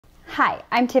Hi,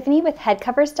 I'm Tiffany with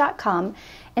Headcovers.com,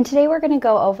 and today we're going to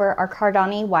go over our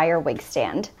Cardani wire wig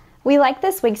stand. We like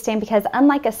this wig stand because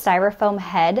unlike a styrofoam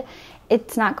head,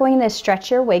 it's not going to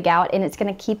stretch your wig out and it's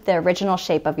going to keep the original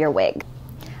shape of your wig.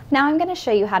 Now I'm going to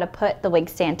show you how to put the wig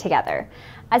stand together.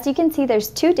 As you can see, there's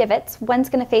two divots. One's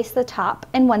going to face the top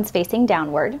and one's facing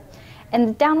downward. And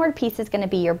the downward piece is going to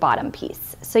be your bottom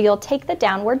piece. So you'll take the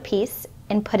downward piece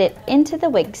and put it into the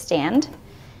wig stand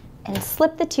and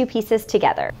slip the two pieces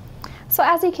together. So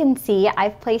as you can see,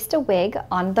 I've placed a wig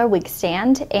on the wig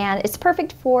stand, and it's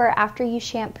perfect for after you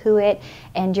shampoo it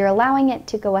and you're allowing it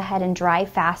to go ahead and dry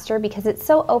faster because it's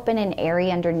so open and airy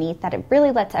underneath that it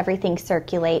really lets everything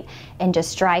circulate and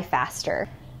just dry faster.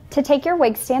 To take your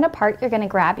wig stand apart, you're going to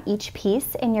grab each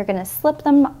piece and you're going to slip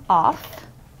them off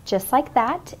just like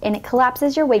that, and it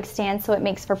collapses your wig stand so it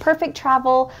makes for perfect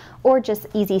travel or just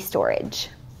easy storage.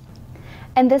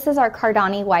 And this is our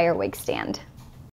Cardani wire wig stand.